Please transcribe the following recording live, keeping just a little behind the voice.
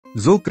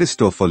Zoe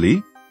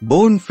Cristofoli,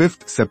 born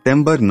 5th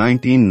September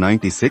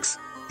 1996,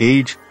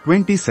 age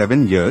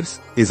 27 years,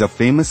 is a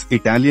famous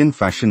Italian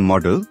fashion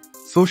model,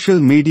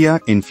 social media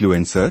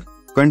influencer,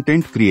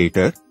 content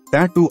creator,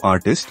 tattoo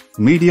artist,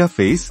 media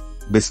face,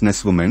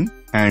 businesswoman,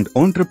 and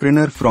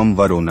entrepreneur from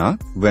Verona,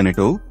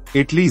 Veneto,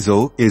 Italy.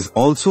 Zoe is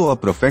also a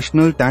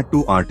professional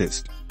tattoo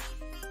artist.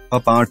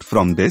 Apart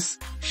from this,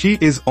 she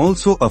is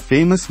also a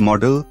famous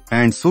model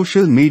and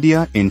social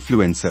media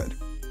influencer.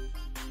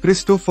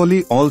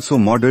 Cristofoli also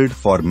modeled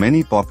for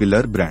many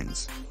popular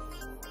brands.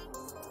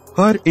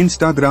 Her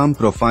Instagram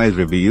profile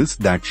reveals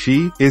that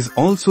she is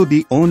also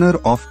the owner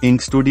of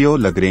Ink Studio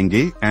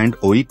Lagrange and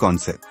OE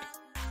Concept.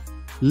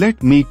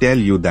 Let me tell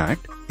you that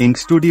Ink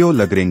Studio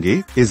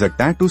Lagrange is a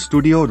tattoo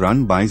studio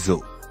run by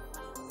Zoe.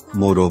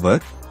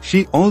 Moreover,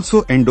 she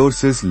also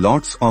endorses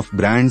lots of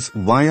brands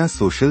via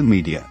social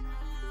media.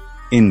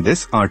 In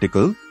this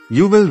article,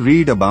 you will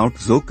read about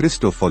Zoe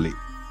Cristofoli.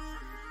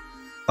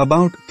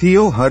 About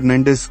Théo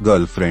Hernandez's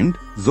girlfriend,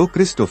 Zoe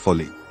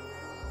Cristofoli.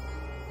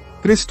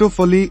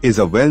 Cristofoli is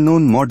a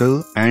well-known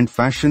model and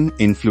fashion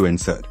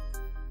influencer.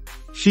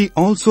 She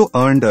also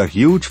earned a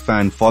huge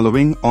fan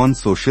following on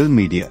social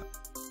media.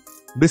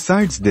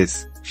 Besides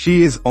this,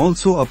 she is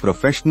also a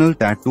professional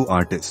tattoo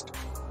artist.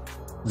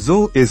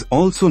 Zoe is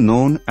also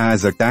known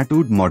as a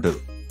tattooed model.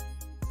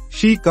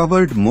 She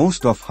covered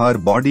most of her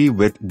body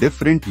with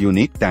different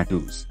unique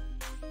tattoos.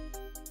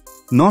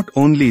 Not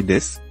only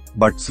this,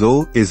 but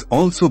Zoe is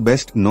also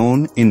best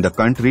known in the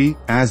country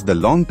as the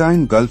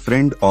longtime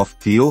girlfriend of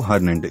Théo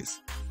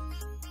Hernandez.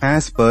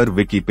 As per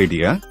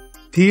Wikipedia,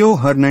 Théo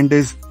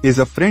Hernandez is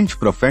a French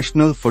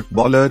professional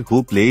footballer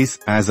who plays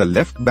as a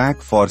left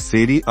back for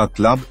Serie A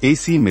club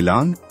AC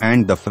Milan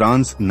and the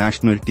France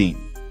national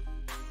team.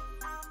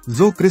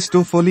 Zoe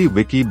Cristofoli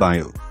Wiki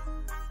Bio.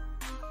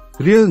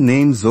 Real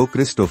name Zoe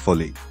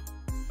Cristofoli.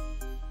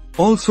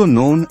 Also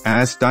known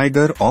as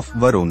Tiger of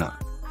Verona.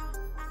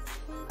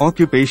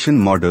 Occupation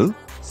model,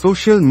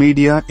 social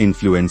media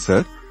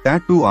influencer,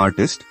 tattoo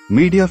artist,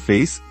 media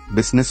face,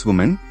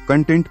 businesswoman,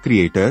 content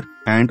creator,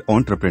 and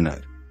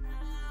entrepreneur.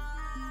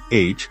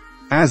 Age,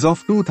 as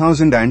of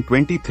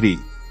 2023,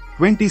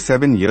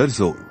 27 years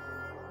old.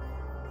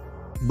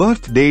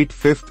 Birth date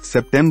 5th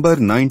September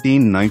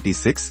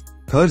 1996,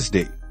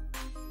 Thursday.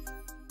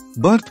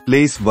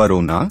 Birthplace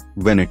Verona,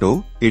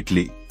 Veneto,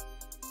 Italy.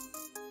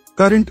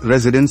 Current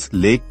residence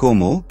Lake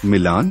Como,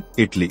 Milan,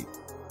 Italy.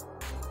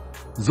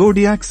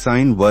 Zodiac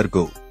sign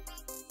Virgo.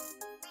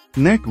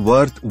 Net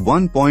worth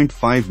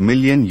 $1.5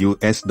 million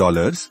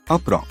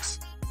approx.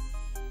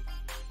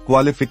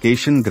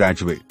 Qualification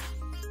Graduate.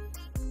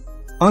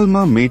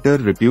 Alma Mater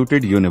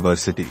Reputed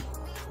University.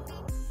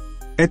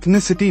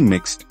 Ethnicity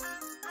Mixed.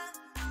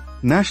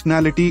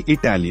 Nationality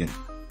Italian.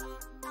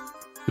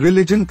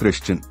 Religion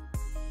Christian.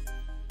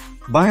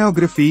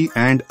 Biography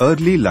and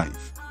early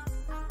life.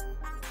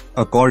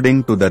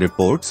 According to the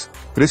reports,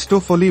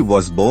 Cristofoli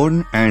was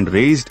born and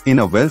raised in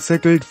a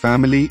well-settled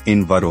family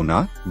in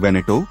Verona,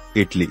 Veneto,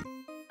 Italy.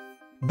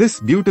 This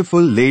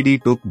beautiful lady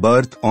took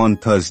birth on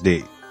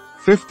Thursday,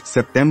 5th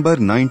September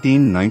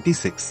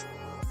 1996.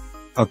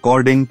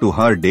 According to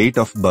her date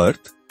of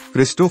birth,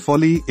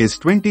 Cristofoli is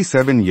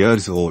 27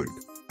 years old,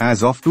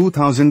 as of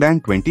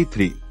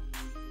 2023.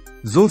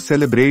 Zoe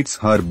celebrates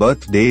her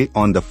birthday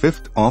on the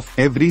 5th of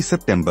every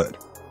September.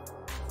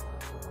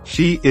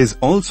 She is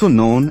also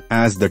known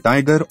as the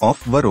Tiger of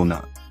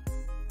Verona.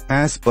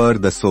 As per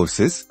the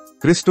sources,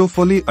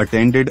 Cristofoli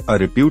attended a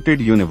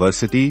reputed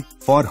university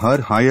for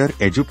her higher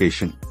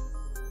education.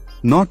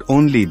 Not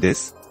only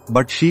this,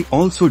 but she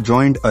also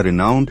joined a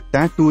renowned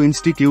tattoo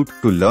institute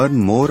to learn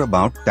more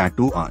about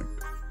tattoo art.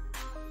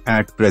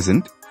 At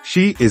present,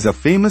 she is a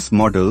famous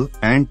model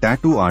and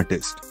tattoo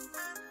artist.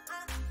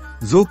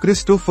 Zoe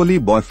Cristofoli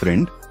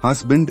boyfriend,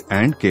 husband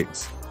and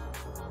kids.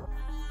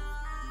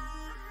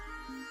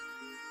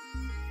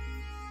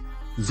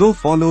 Zoe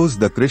follows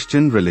the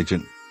Christian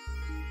religion.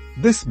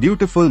 This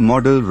beautiful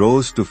model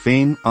rose to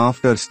fame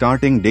after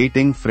starting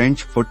dating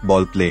French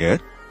football player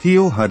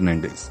Théo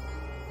Hernandez.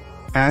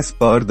 As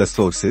per the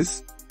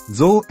sources,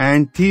 Zoe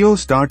and Théo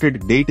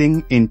started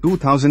dating in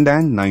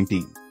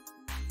 2019.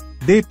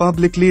 They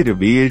publicly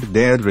revealed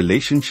their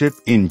relationship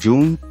in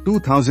June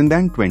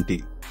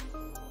 2020.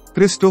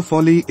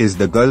 Cristofoli is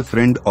the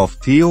girlfriend of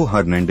Théo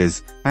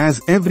Hernandez, as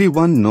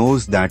everyone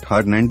knows that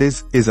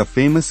Hernandez is a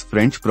famous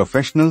French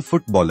professional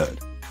footballer.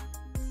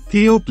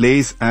 Théo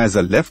plays as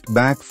a left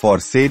back for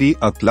Serie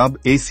A club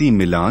AC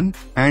Milan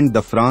and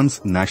the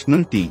France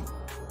national team.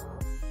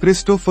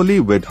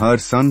 Cristofoli with her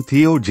son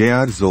Théo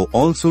Jr. Zoe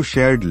also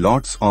shared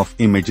lots of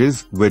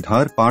images with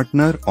her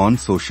partner on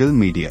social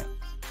media.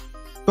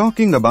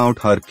 Talking about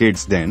her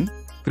kids then,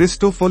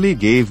 Cristofoli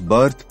gave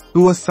birth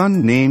to a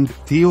son named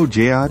Théo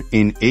Jr.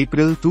 in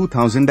April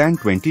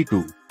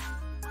 2022.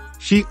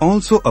 She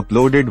also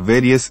uploaded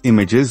various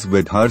images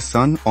with her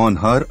son on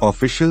her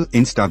official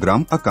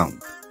Instagram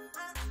account.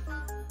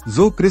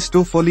 Zoe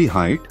Cristofoli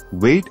height,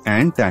 weight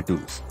and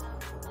tattoos.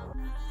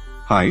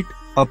 Height,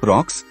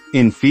 approx,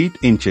 in feet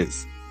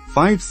inches,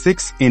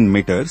 5'6" in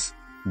meters,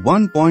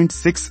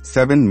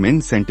 1.67 min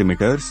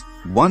centimeters,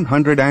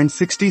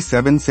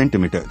 167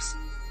 centimeters.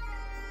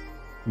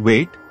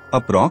 Weight,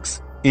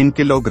 approx, in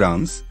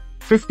kilograms,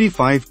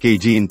 55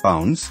 kg in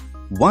pounds,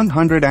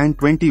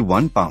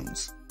 121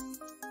 pounds.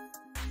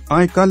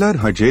 Eye color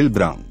Hajel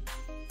brown.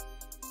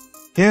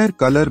 Hair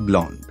color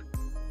blonde.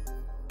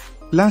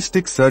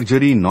 Plastic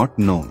surgery not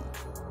known.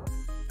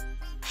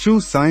 Shoe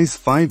size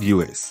 5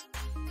 US.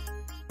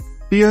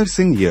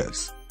 Piercing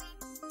ears.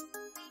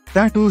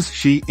 Tattoos.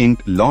 She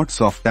inked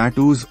lots of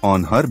tattoos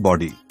on her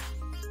body.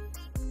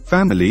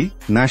 Family,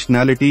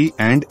 nationality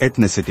and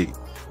ethnicity.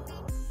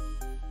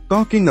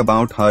 Talking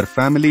about her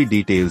family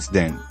details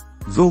then,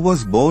 Zoe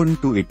was born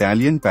to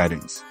Italian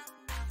parents.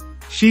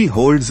 She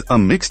holds a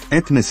mixed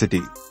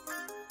ethnicity.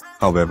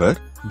 However,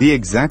 the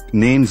exact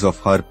names of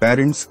her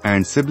parents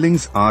and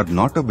siblings are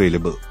not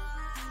available.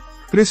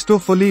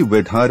 Cristofoli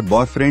with her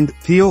boyfriend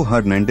Théo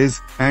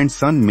Hernandez and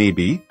son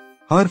maybe,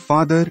 her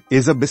father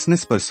is a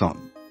business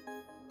person.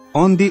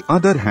 On the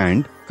other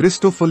hand,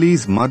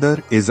 Cristofoli's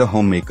mother is a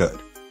homemaker.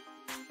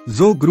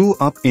 Zoe grew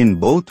up in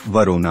both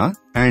Verona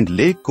and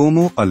Lake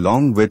Como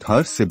along with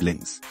her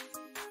siblings.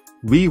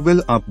 We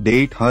will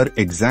update her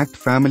exact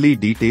family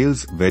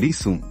details very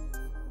soon.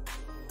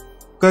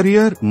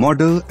 Career,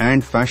 model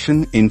and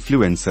fashion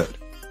influencer.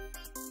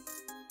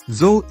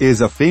 Zoe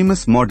is a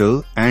famous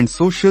model and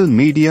social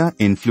media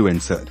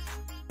influencer.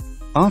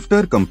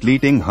 After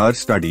completing her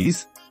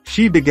studies,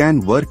 she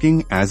began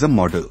working as a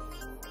model.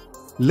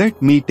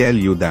 Let me tell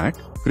you that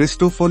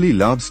Cristofoli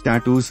loves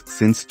tattoos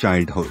since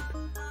childhood.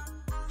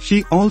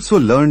 She also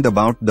learned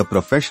about the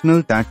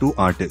professional tattoo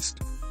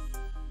artist.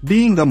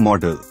 Being a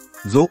model,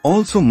 Zoe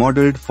also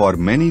modeled for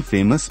many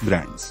famous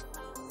brands.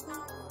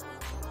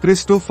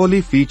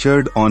 Cristofoli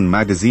featured on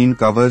magazine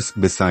covers.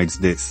 Besides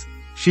this,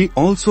 she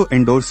also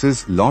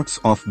endorses lots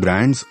of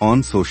brands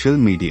on social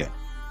media.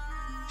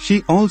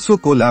 She also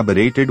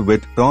collaborated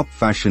with top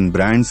fashion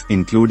brands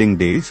including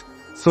Days,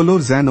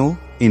 Solorzano,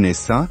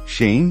 Inessa,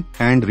 Shane,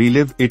 and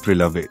Relive It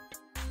Relove It.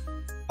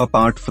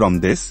 Apart from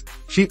this,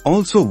 she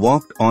also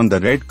walked on the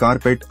red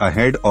carpet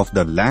ahead of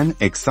the Lan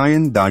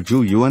Exayan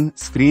Daju Yuan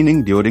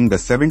screening during the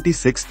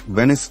 76th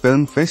Venice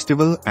Film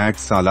Festival at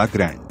Sala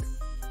Grande.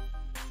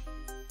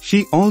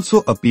 She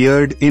also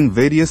appeared in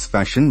various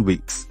fashion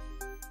weeks.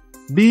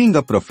 Being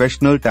a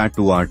professional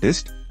tattoo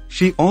artist,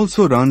 she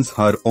also runs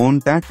her own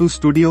tattoo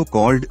studio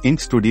called Ink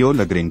Studio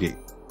Lagrange.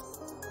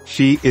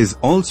 She is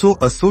also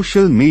a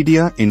social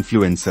media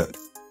influencer.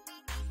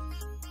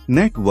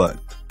 Net worth.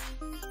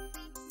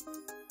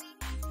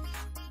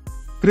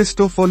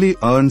 Cristofoli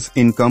earns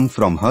income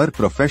from her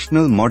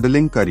professional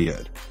modeling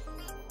career.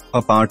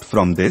 Apart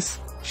from this,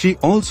 she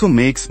also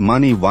makes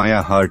money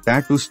via her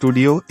tattoo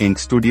studio Ink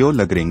Studio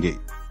Lagrange.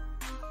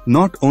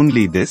 Not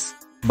only this,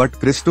 but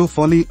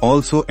Cristofoli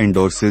also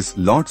endorses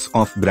lots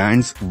of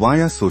brands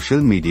via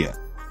social media.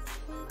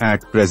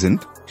 At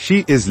present,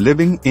 she is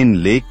living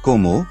in Lake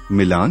Como,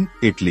 Milan,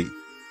 Italy.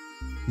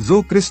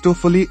 Zoe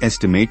Cristofoli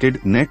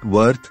estimated net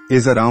worth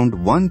is around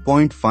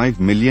 $1.5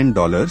 million,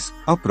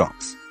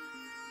 approx.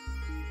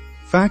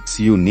 Facts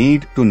you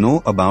need to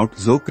know about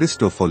Zoe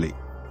Cristofoli.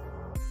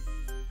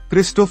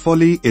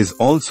 Cristofoli is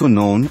also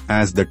known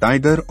as the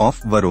Tiger of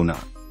Verona.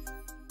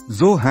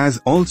 Zoe has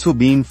also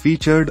been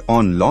featured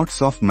on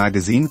lots of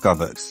magazine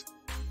covers.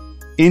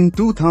 In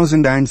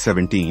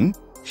 2017,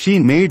 she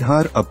made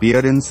her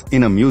appearance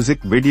in a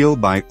music video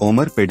by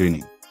Omar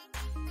Pedrini.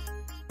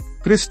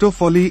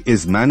 Cristofoli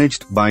is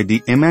managed by the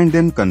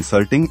Emanden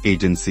Consulting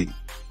Agency.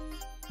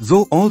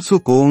 Zoe also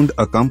co-owned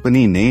a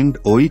company named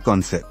OE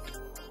Concept.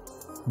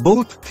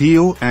 Both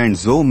Théo and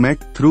Zoe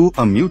met through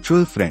a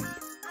mutual friend.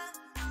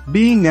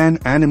 Being an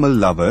animal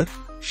lover,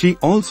 she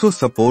also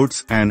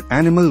supports an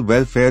animal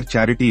welfare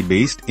charity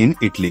based in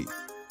Italy.